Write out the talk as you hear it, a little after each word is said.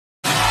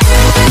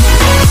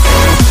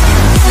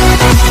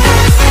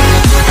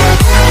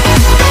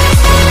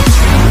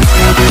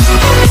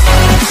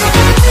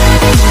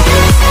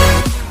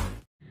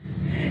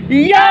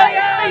Yo!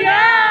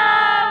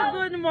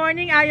 Good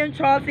morning, I am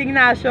Charles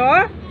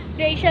Ignacio.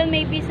 Rachel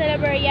Maybe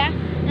Salabaria.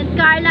 And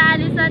Carla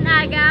Alison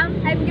Agam.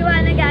 I'm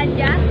Joanna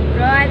Gadja.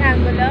 Rohan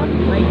Angulo.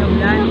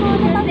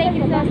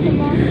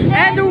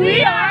 And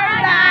we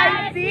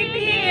are the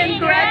City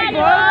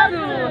Incredible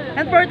 2.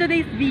 And for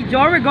today's video,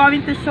 we're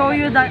going to show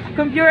you the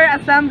computer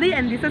assembly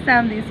and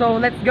disassembly. So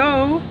let's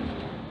go!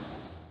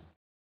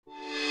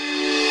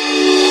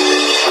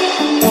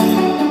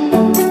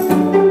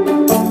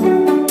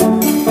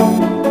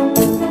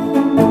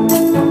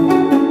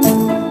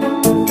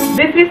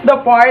 This is the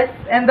parts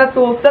and the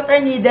tools that are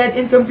needed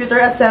in computer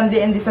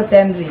assembly and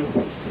disassembly.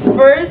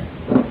 First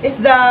is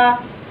the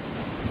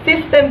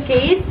system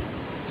case,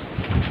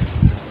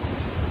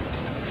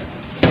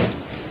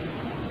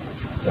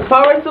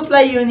 power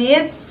supply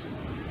unit,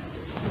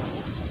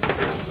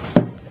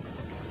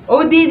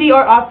 ODD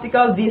or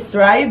optical disk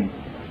drive,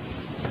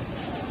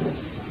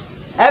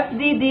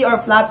 FDD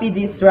or floppy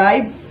disk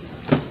drive,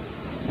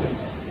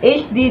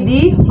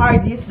 HDD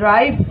hard disk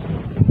drive,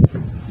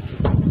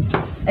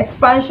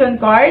 expansion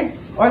card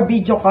or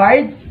video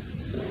card,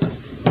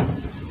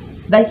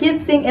 the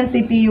heatsink and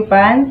CPU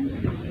fan,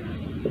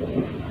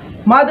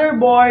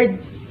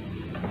 motherboard,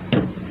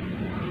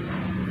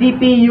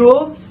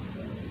 CPU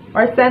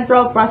or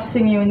central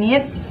processing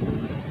unit,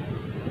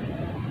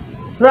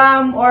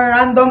 RAM or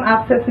random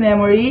access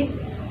memory,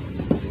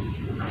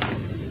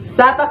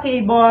 SATA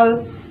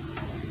cable,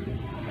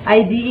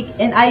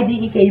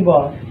 IDE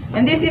cable.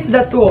 And this is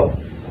the tools: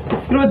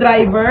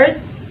 screwdrivers,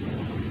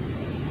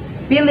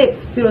 Phillips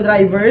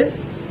screwdrivers,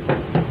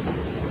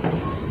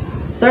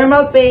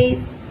 thermal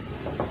paste,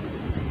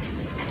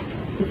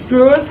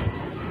 screws,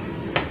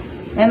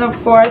 and of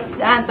course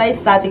the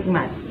anti-static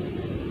mat.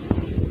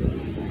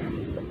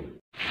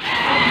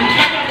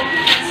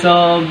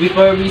 So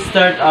before we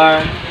start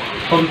our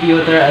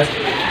computer as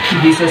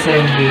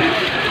disassembly,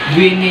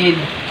 we need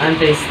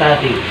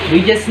anti-static.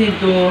 We just need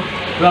to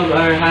rub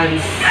our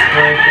hands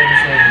for 10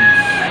 seconds.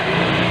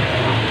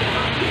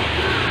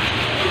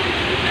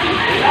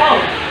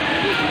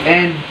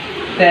 And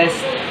test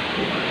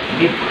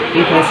if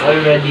it has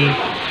already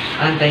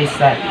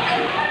anti-static.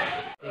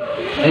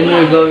 And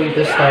we're going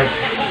to start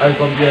our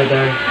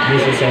computer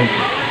disassembly.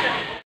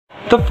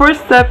 The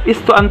first step is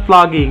to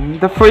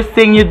unplugging. The first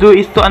thing you do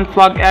is to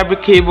unplug every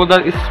cable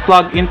that is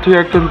plugged into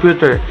your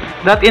computer.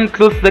 That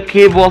includes the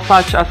cables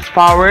such as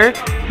power,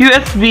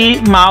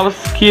 USB,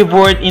 mouse,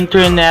 keyboard,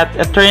 internet,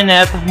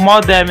 Ethernet,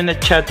 modem, and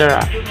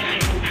etc.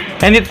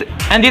 And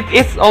it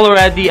is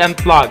already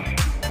unplugged.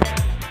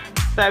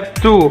 Step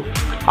 2.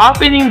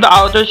 Opening the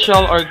outer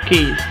shell or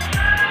case.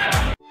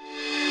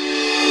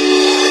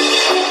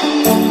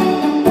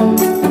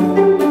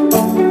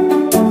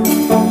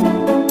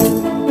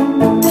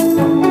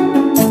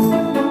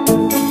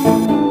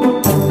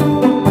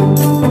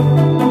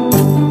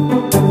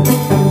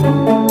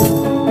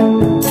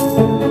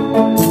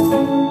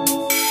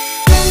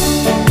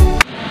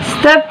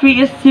 Step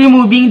 3 is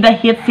removing the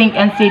heatsink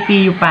and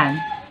CPU fan.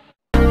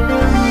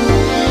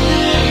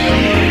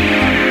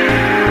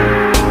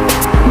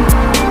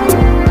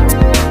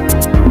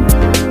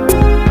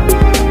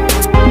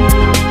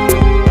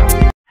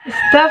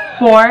 Step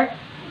 4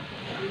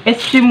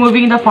 is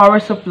removing the power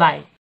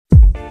supply.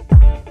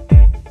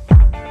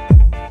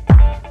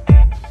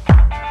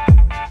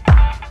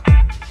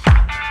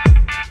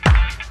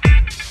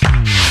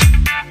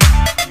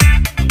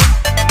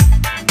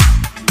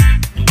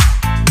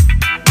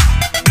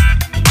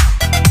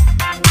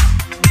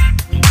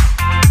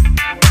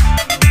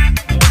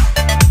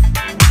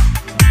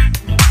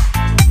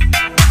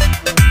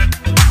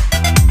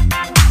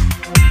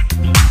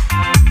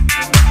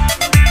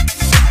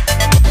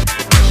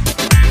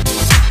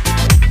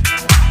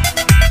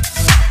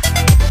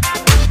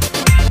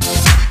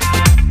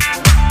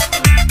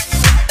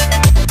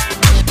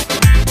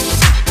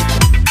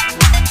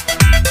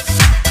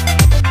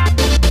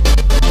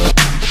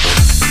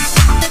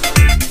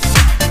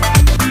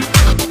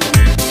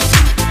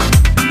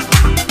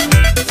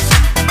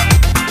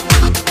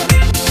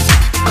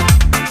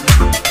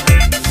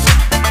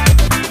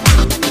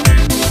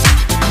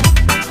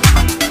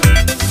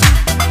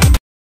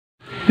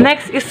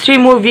 Next is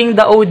removing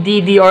the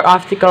ODD or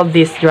optical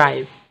disk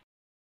drive.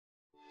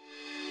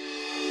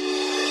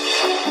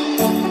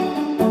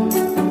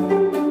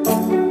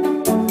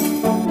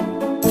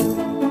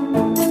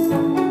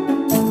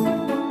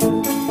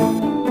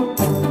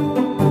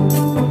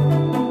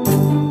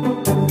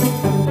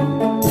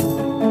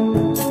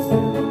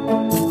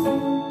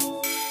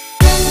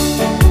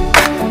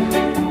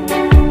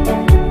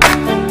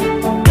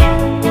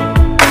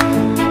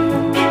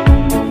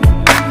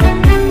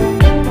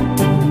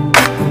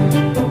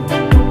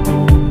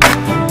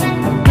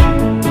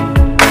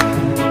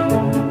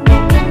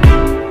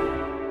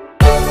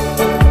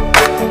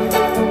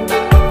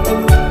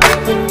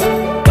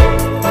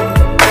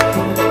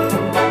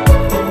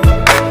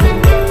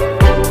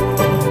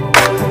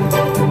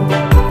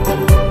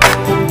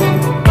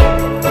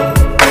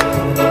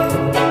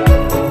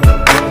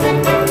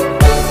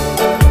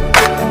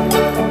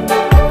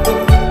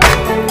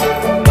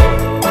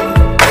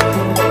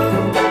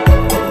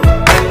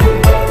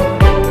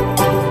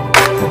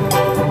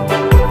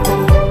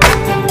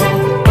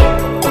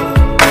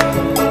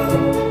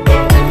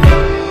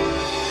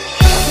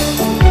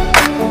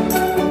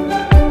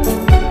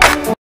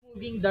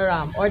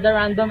 or the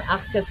random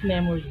access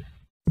memory.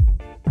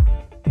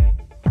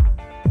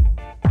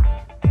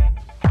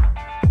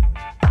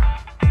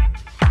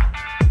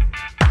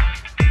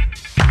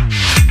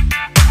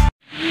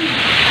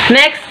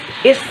 Next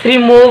is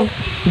remove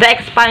the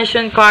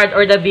expansion card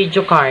or the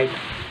video card.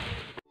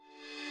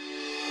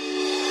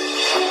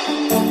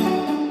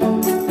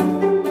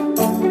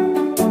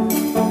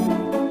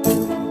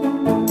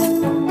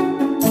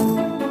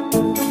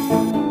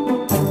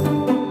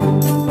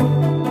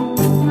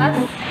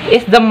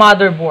 Is the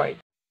motherboard.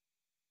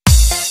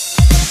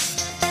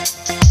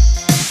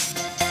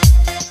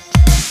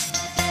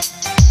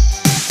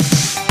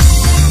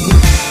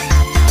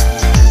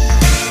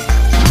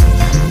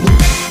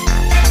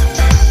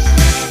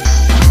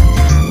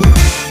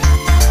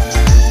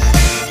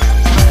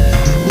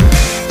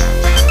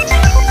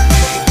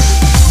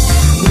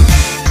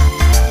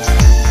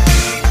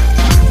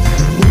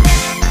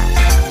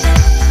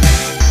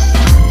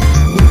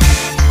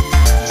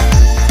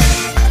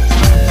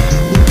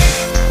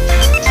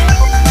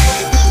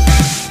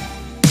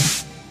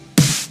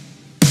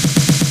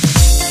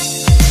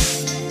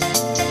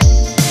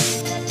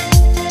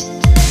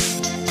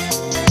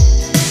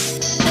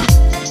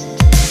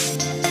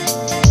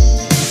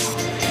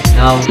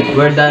 Now,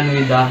 we're done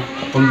with the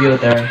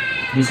computer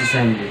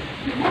disassembly.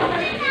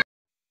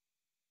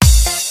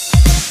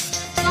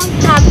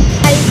 Don't have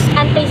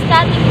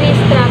anti-static wrist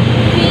strap.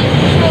 We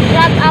should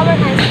wrap our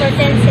hands for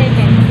 10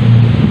 seconds.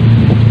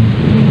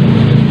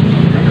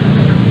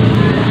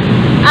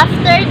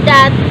 After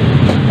that,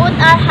 put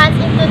our hands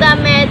into the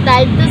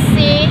metal to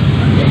see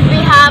if we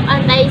have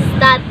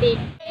anti-static.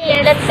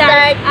 Let's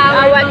start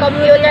our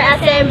computer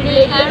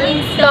assembly in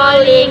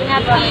installing a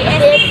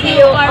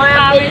CPU or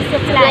power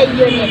supply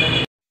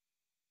unit.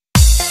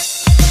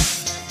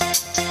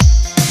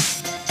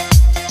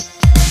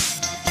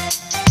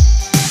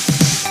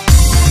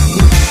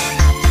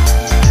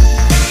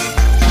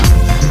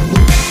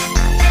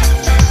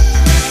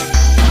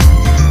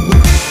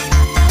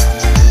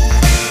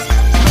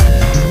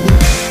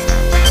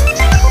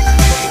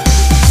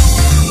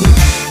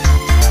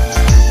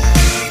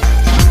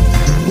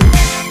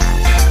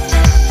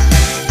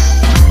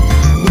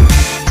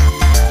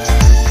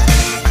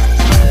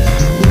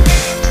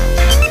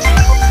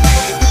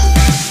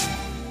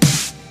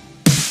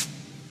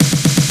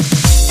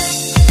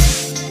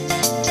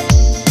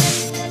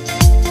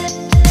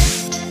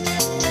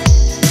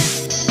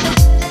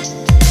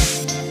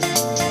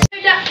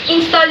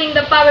 Installing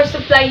the power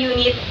supply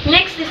unit.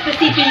 Next is the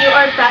CPU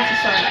or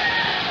processor.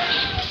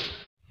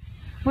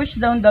 Push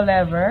down the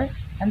lever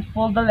and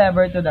pull the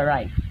lever to the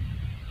right.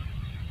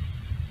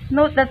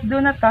 Note that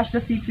do not touch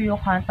the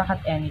CPU contact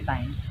at any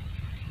time.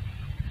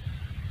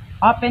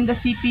 Open the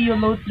CPU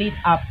load plate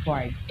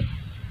upward.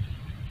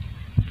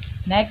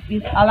 Next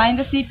is align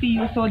the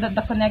CPU so that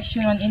the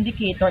connection 1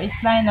 indicator is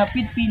lined up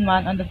with pin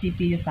 1 on the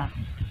CPU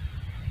socket.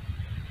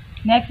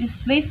 Next is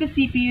place the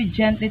CPU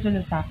gently to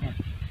the socket.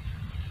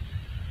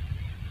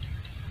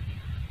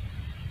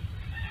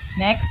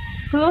 Next,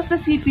 close the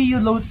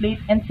CPU load plate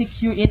and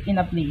secure it in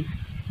a place.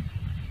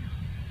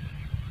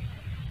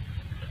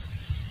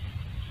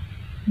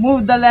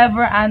 Move the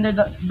lever under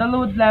the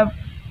load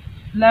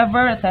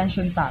lever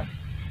retention tab.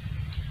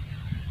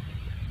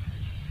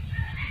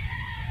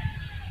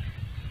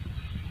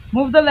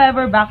 Move the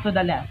lever back to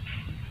the left.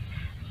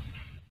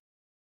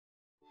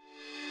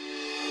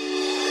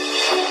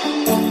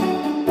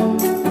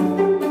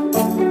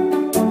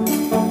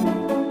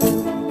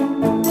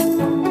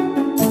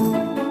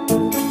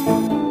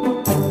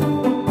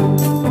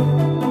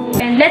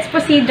 Let's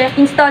proceed with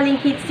installing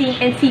heatsink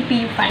and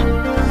CPU fan.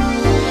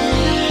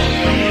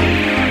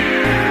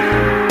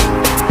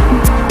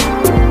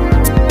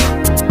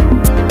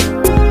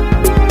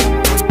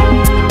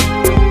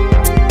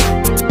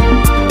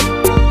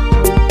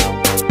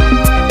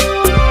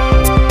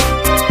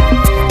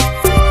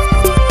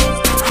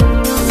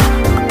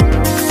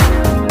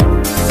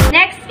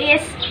 Next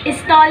is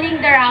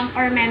installing the RAM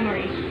or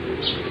memory.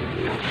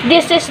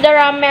 This is the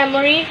RAM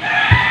memory.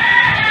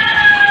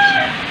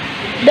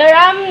 The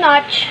RAM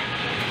notch,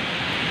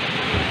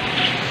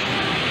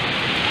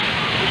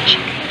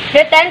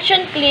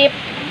 retention clip,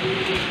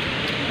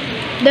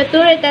 the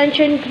 2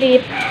 retention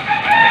clip,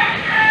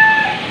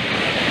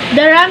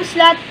 the RAM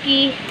slot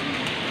key,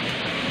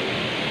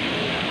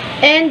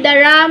 and the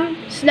RAM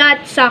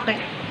slot socket.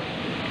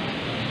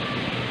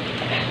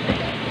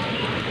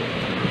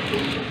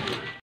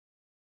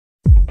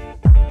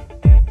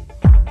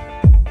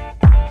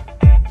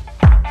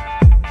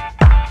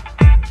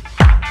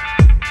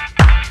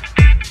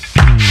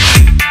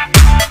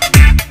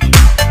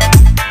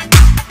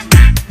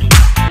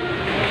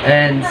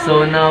 And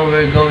so now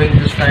we're going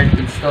to start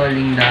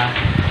installing the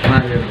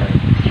motherboard.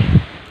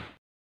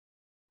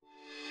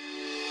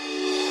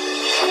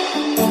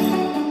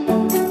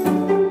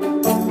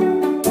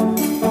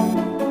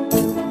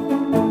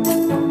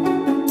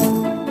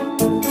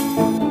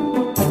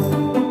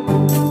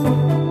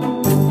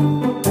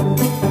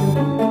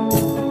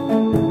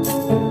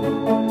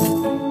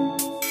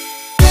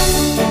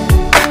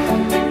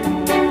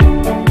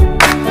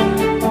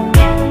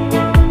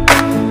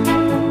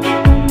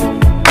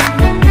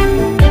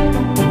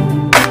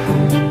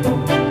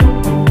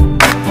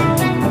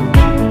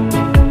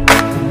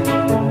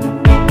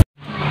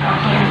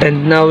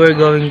 And now we're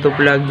going to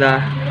plug the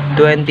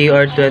 20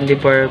 or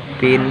 24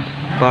 pin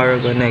power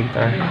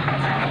connector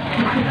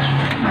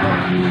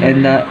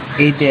and the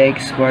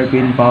 80x 4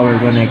 pin power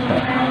connector.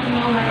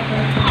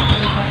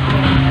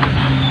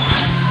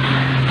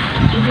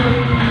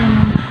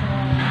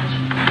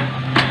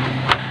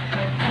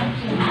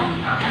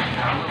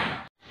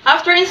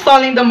 After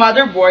installing the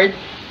motherboard,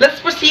 let's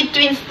proceed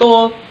to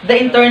install the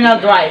internal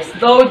drives,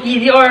 the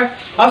ODD or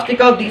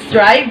optical disk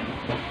drive,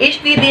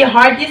 HDD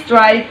hard disk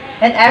drive,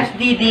 and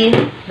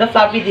FDD, the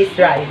floppy disk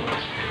drive.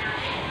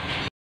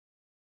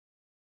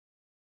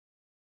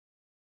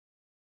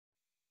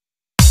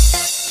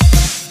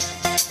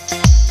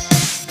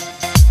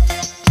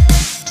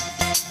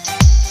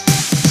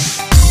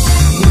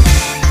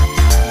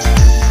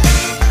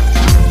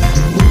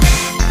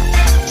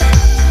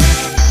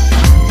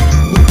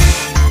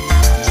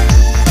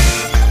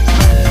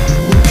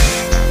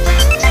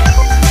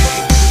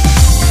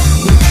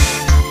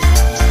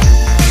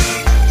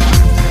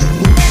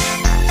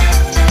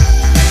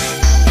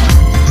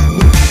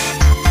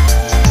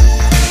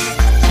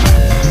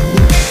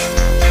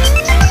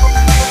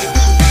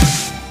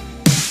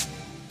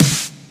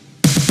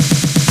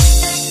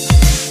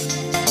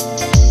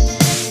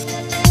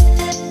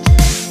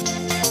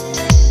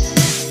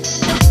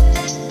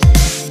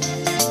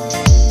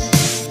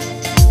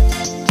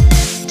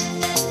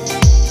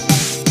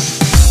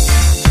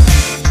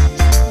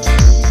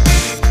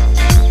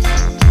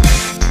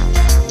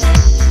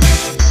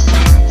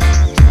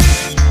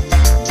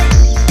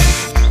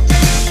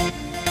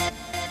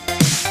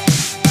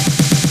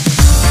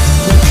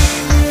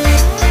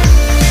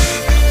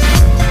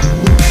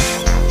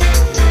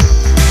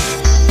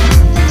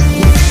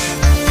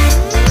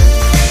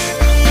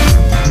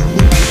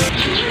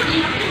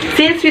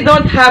 Since we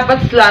don't have a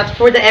slot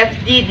for the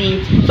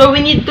FDD, so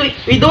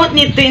we don't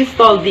need to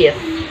install this.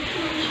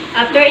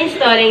 After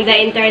installing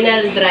the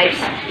internal drives,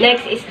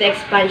 next is the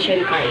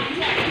expansion card.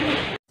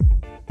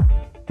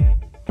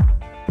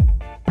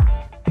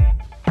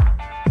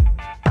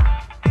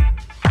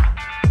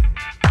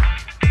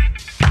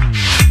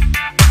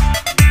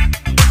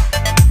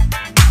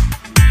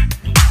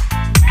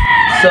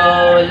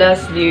 So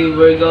lastly,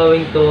 we're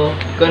going to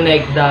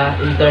connect the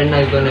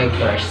internal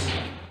connectors.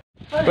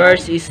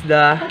 First is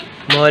the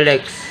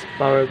Molex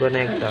power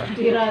connector.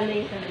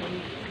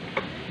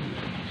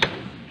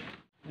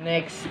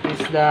 Next is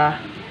the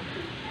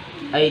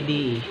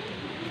IDE.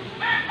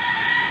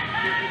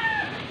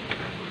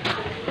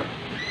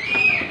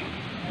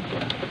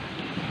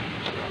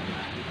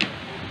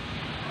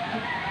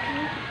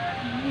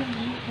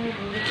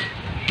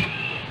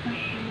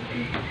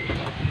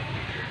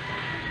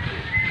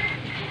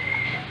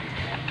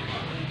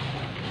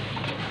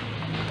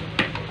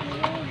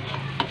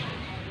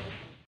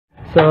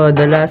 So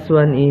the last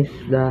one is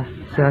the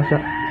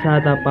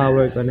SATA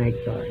power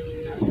connector.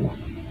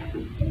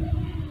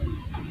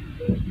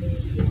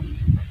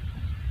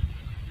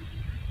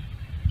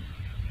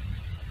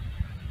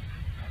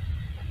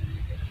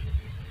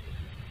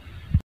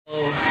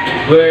 So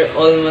we're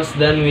almost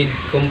done with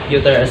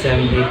computer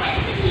assembly.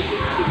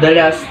 The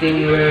last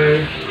thing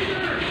we're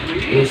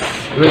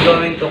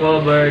going to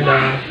cover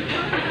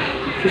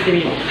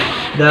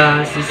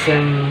the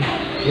system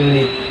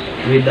unit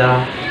with the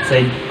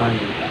side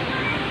panel.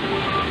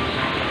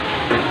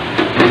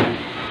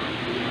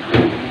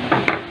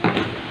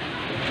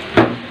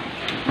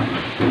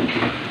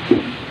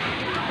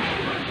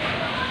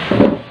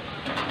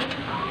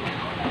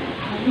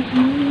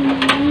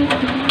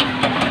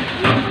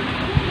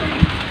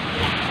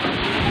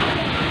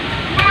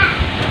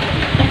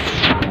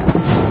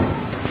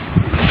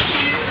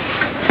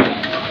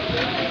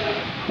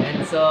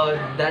 So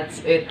that's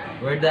it.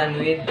 We're done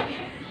with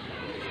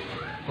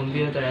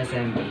computer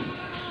assembly.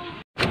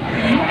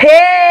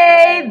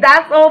 Hey!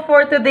 That's all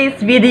for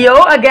today's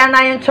video. Again,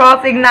 I am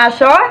Charles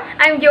Ignacio.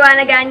 I'm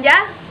Joanna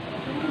Ganja.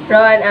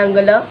 Rowan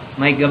Angulo.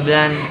 Mike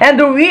Gablan. And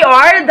we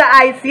are the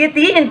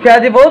ICT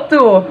Incredible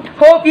 2.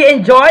 Hope you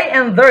enjoy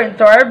and learn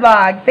to our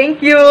vlog.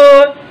 Thank you!